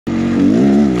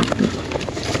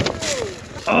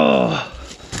Oh,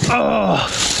 oh.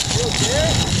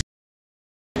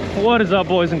 What is up,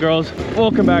 boys and girls?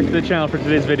 Welcome back to the channel for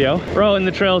today's video. We're out in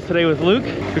the trails today with Luke.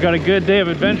 We got a good day of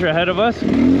adventure ahead of us.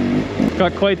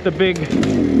 Got quite the big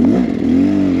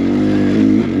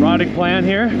riding plan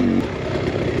here.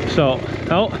 So,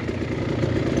 oh,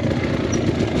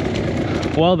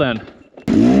 well then.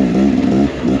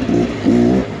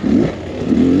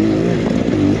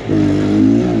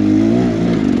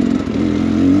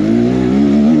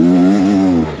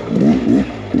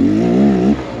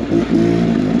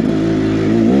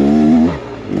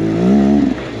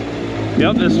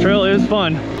 Yep, this trail is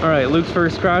fun. All right, Luke's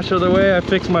first crash of the way. I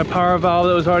fixed my power valve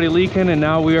that was already leaking, and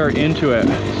now we are into it.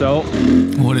 So,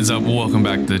 what is up? Welcome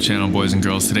back to the channel, boys and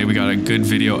girls. Today we got a good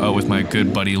video out with my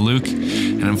good buddy Luke,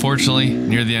 and unfortunately,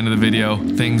 near the end of the video,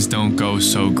 things don't go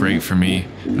so great for me,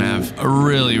 and I have a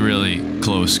really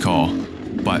close call.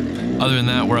 But other than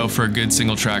that, we're out for a good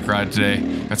single track ride today.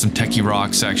 Got some techie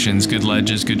rock sections, good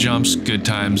ledges, good jumps, good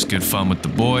times, good fun with the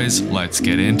boys. Let's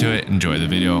get into it. Enjoy the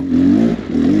video.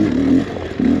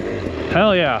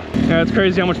 Hell yeah. Yeah, it's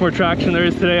crazy how much more traction there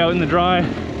is today out in the dry.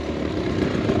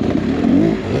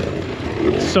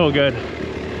 It's so good.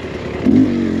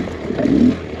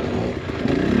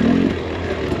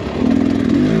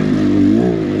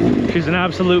 She's an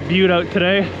absolute beaut out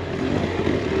today.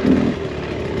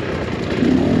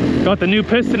 Got the new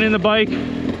piston in the bike,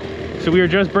 so we were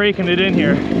just breaking it in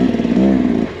here.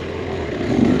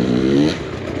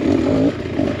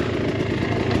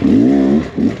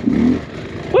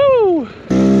 Woo!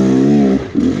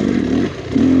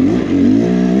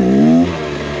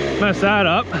 Mess that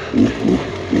up.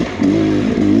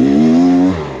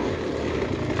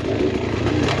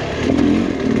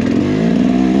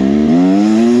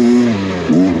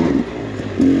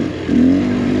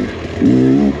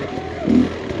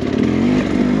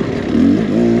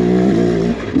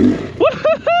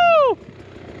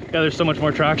 Yeah, there's so much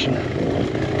more traction.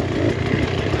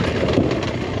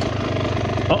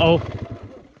 Uh-oh.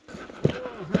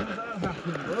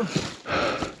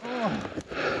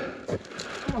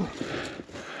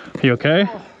 You okay?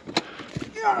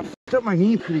 Yeah, I f***ed up my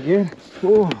knee pretty good.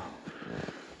 Oh.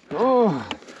 Oh.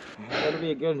 That'll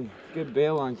be a good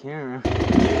bail on camera.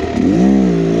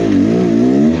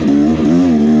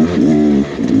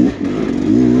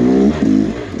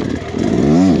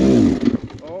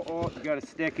 Got a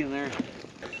stick in there.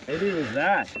 Maybe it was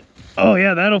that. Oh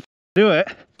yeah, that'll do it.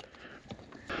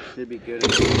 Should be good.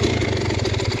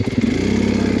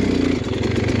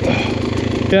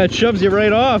 Yeah, it shoves you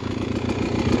right off.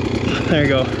 There you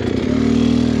go.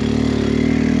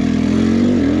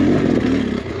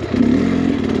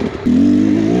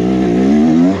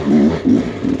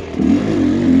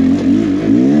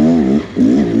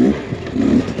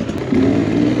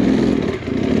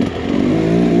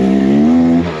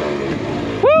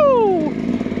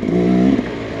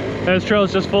 This trail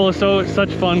is just full of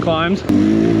such fun climbs.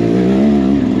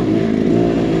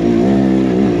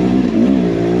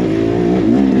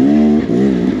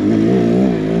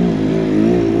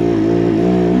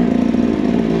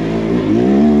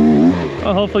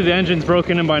 Well, hopefully the engine's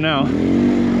broken in by now.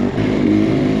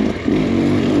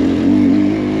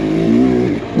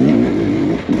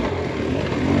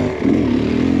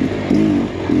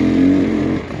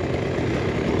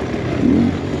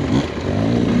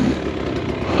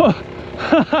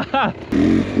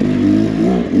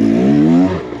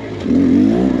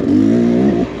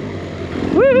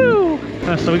 Woo!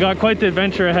 So we got quite the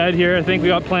adventure ahead here. I think we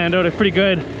got planned out a pretty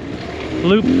good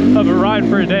loop of a ride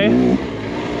for a day.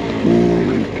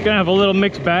 Gonna have a little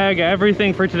mixed bag of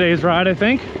everything for today's ride, I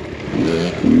think.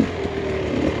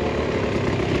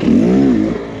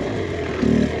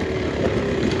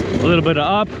 A little bit of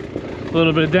up, a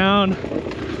little bit of down,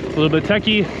 a little bit of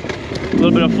techie, a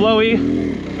little bit of flowy.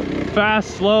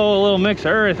 Fast, slow, a little mix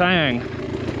of everything.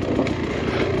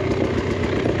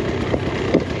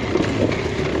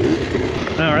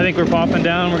 Now I think we're popping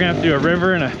down. We're gonna have to do a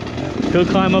river and he'll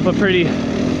climb up a pretty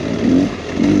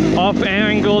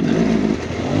off-angled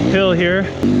hill here.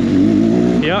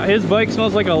 Yeah, his bike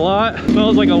smells like a lot of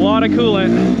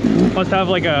coolant. Must have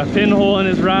like a pinhole in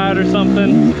his rod or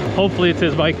something. Hopefully it's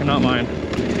his bike and not mine.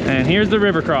 And here's the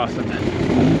river crossing.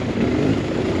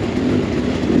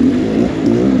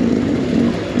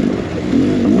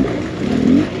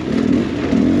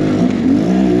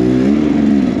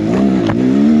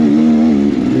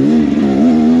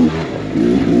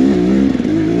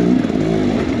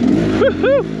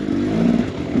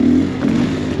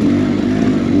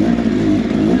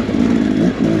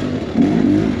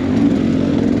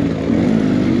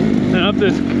 And up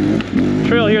this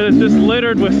trail here that's just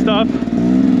littered with stuff.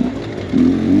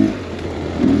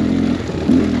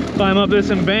 Climb up this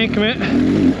embankment.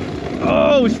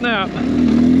 Oh snap.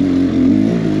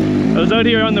 I was out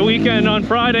here on the weekend on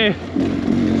Friday.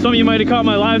 Some of you might have caught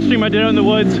my live stream I did out in the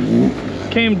woods.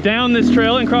 Came down this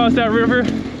trail and crossed that river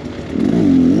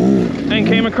and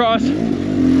came across,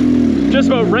 just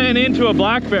about ran into a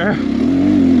black bear.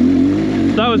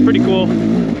 That was pretty cool.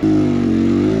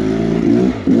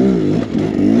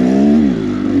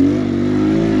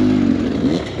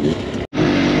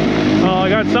 Oh, I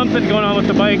got something going on with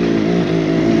the bike.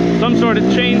 Some sort of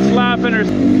chain slapping or...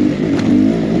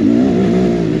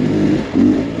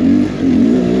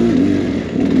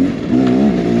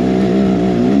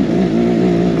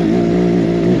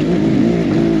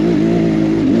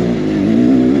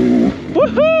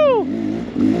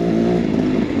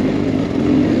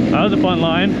 That was a fun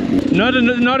line.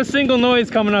 Not a single noise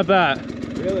coming up that.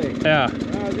 Really? Yeah.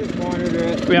 I just monitored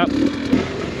it. Yep.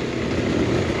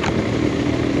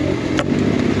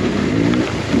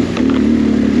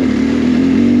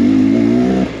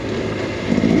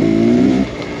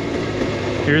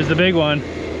 Here's the big one.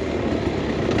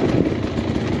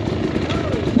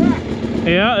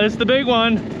 Yeah, it's the big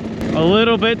one. A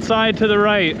little bit side to the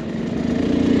right.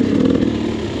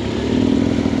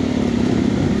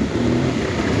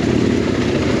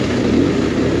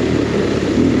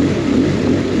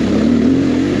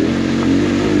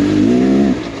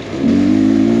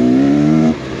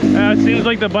 It seems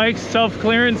like the bike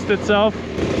self-clearanced itself.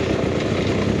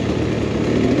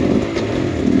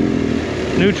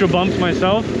 Neutral bumps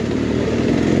myself.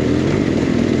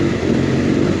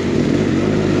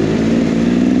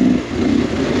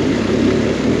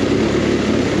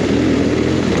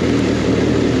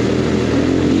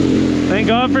 Thank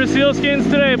God for sealskins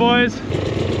today, boys.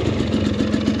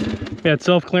 Yeah, it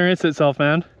self-clearanced itself,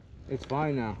 man. It's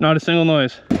fine now. Not a single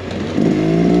noise.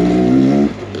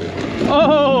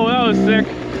 Oh, that was sick.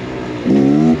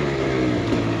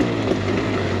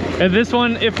 And this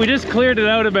one, if we just cleared it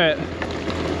out a bit,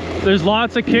 there's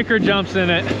lots of kicker jumps in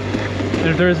it. And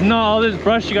if there's not all this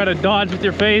brush you gotta dodge with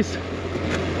your face,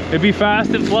 it'd be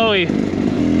fast and flowy.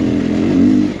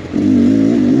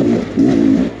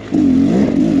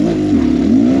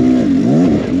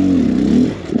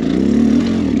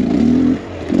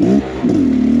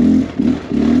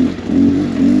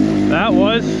 That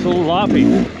was sloppy.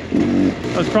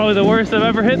 That was probably the worst I've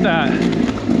ever hit that.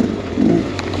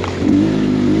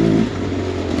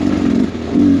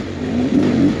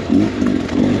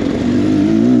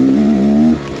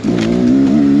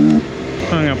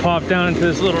 I'm gonna pop down into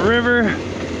this little river.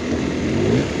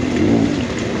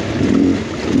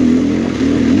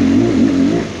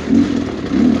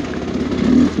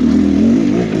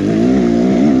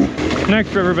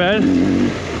 Next riverbed.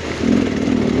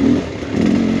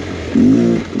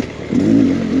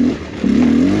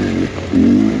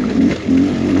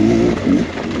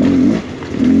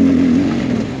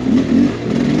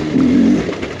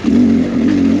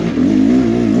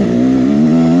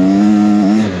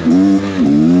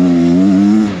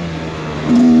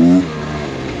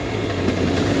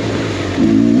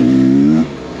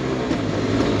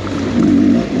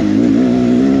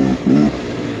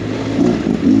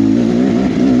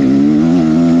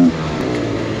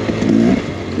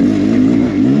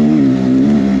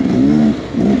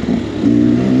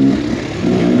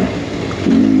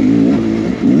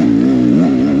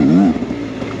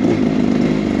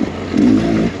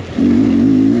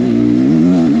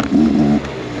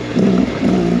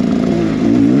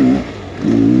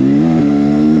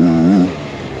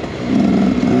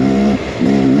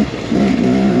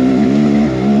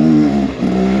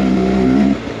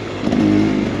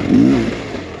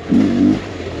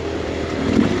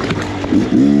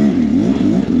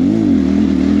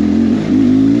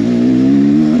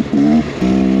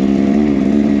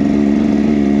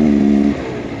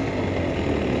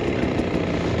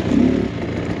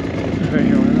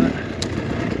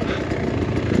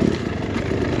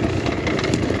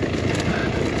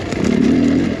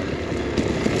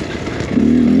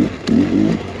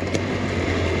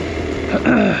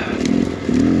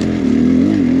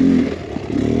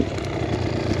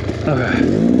 Okay.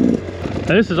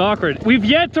 Now this is awkward. We've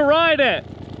yet to ride it.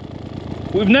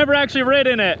 We've never actually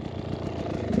ridden it.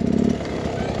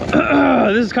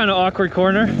 This is kind of awkward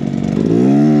corner.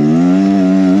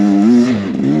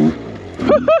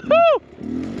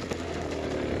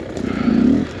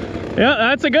 Yeah,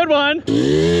 that's a good one.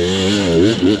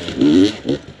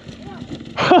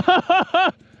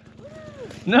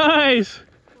 Nice.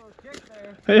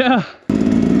 Yeah.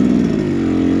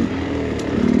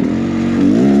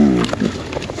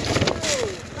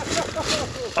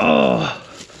 Oh.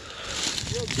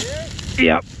 You okay?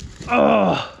 Yep.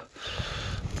 Oh.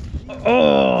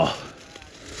 Oh.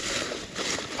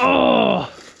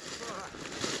 Oh.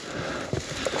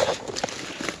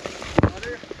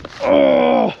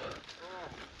 Oh.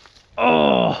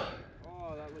 Oh.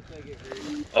 Oh, that looks like it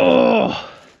hurt. Oh.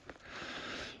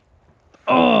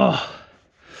 Oh.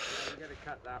 I'm gonna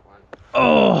cut that one.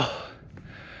 Oh.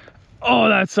 Oh,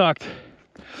 that sucked.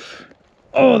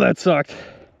 Oh, that sucked.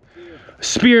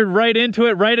 Speared right into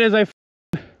it, right as I.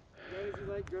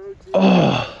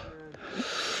 Oh.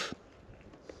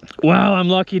 Wow, I'm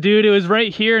lucky, dude. It was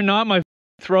right here, not my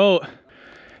throat.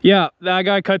 Yeah, that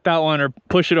guy cut that one or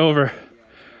push it over.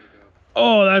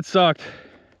 Oh, that sucked.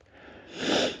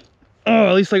 Oh,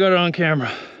 at least I got it on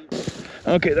camera.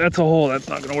 Okay, that's a hole. That's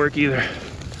not gonna work either.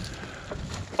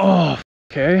 Oh,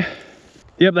 okay.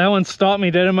 Yep, that one stopped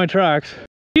me dead in my tracks.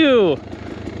 Phew.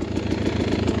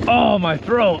 Oh, my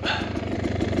throat.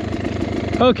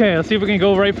 Okay, let's see if we can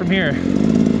go right from here.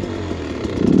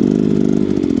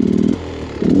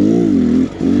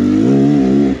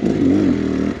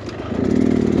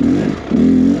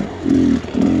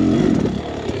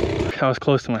 That was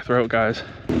close to my throat, guys.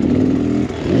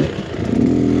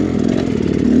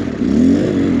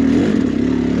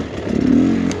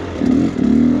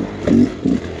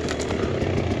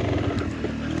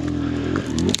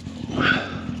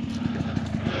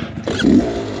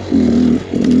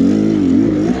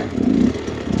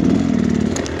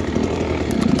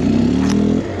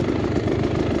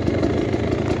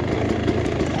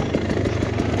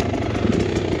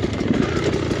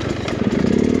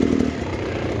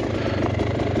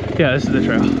 Yeah, this is the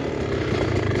trail.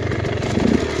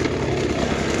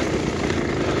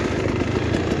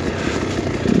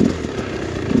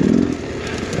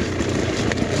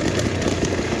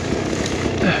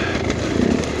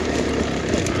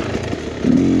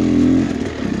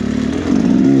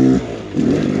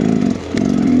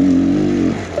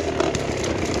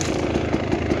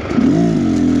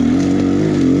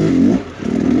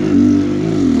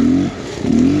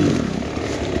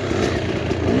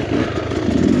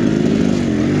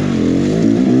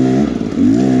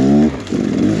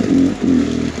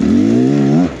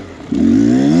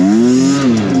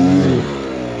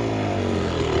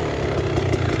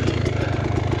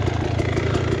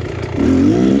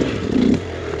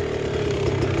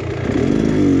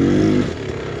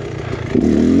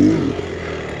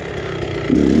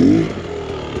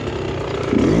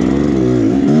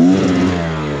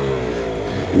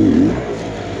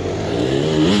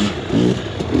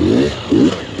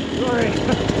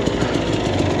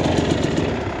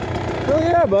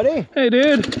 Buddy. Hey,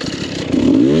 dude.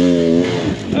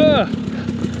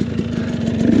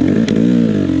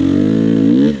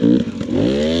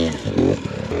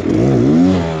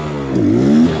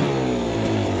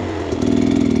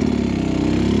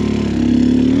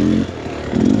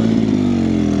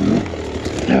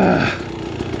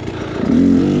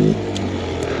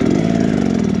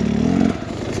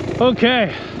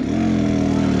 Okay.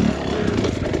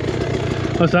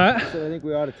 What's that? So I think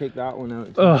we ought to take that one out.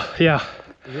 Oh, yeah.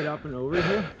 Is it up and over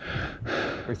here?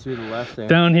 Or through the left end?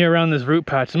 Down here around this root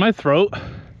patch. Is my throat?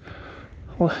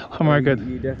 Well, am I good?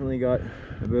 You definitely got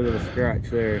a bit of a scratch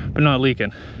there. But not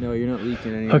leaking. No, you're not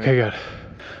leaking anywhere. Okay, good.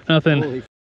 Nothing. Holy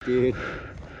dude.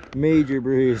 Major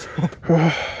bruise.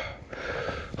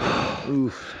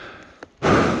 Oof.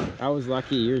 That was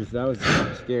lucky. Yours. That was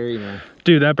scary, man.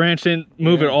 Dude, that branch didn't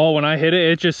move at all when I hit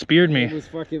it. It just speared me. It was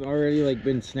fucking already like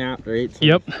been snapped, right? So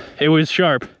yep, it was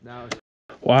sharp. that was,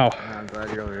 wow. I'm glad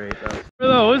you're all right. That was For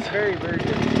those, very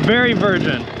virgin. very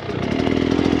virgin.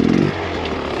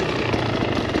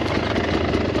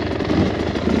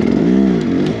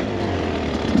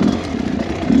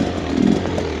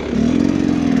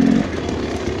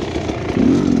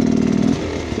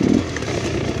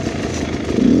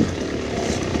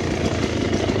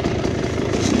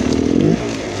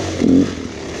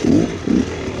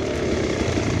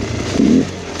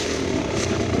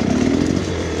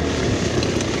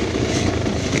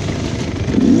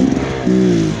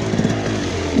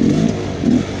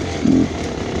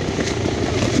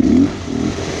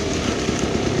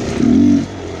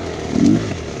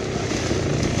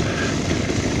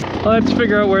 Let's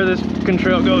figure out where this fucking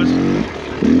trail goes.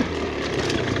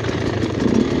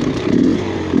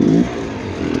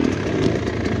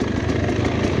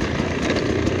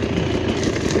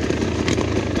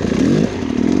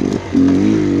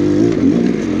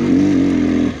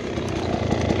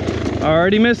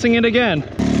 Already missing it again.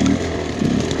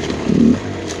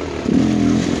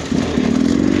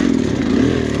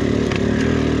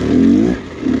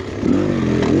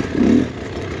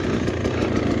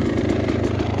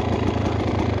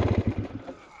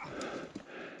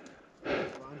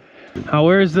 Now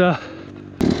where's the...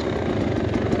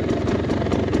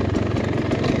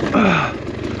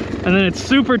 And then it's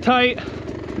super tight.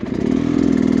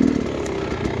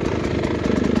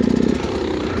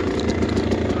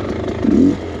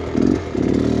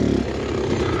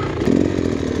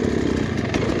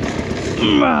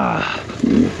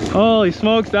 Holy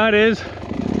smokes, that is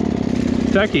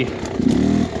techie.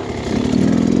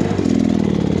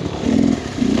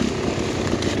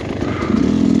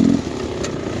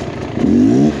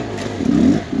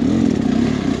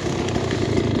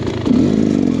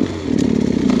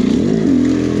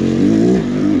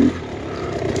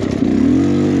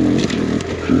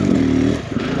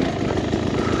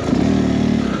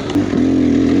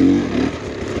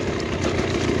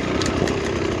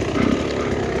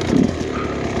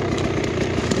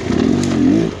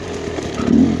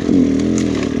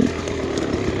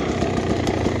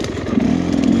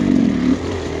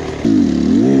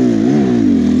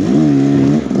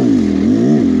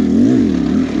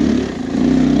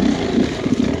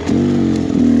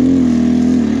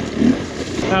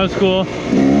 That was cool.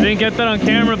 Didn't get that on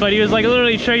camera, but he was like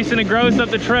literally chasing a grouse up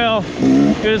the trail.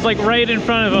 It was like right in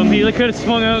front of him. He could have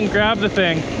swung out and grabbed the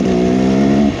thing.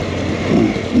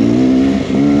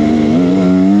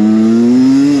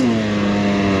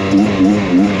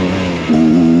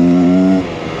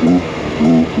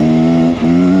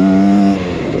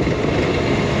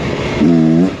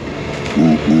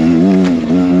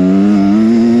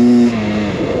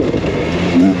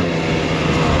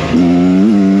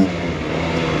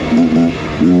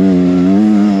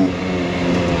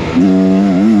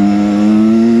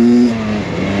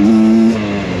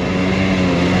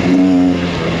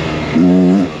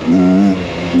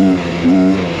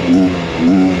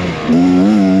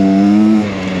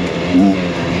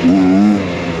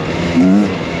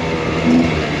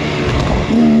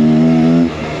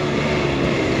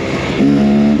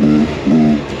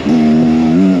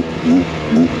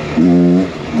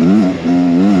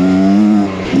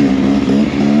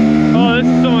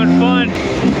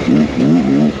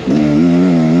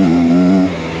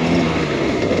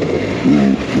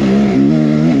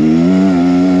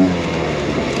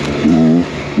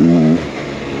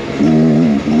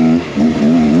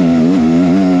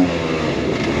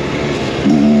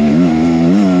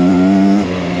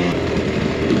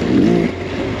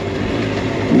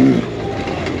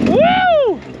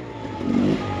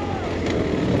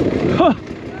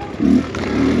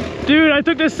 Dude, I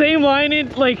took the same line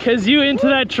in, like, as you into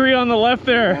that tree on the left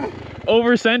there.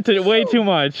 Over sent it way too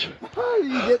much.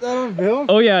 Did you get that on film?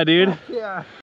 Oh yeah, dude. Yeah.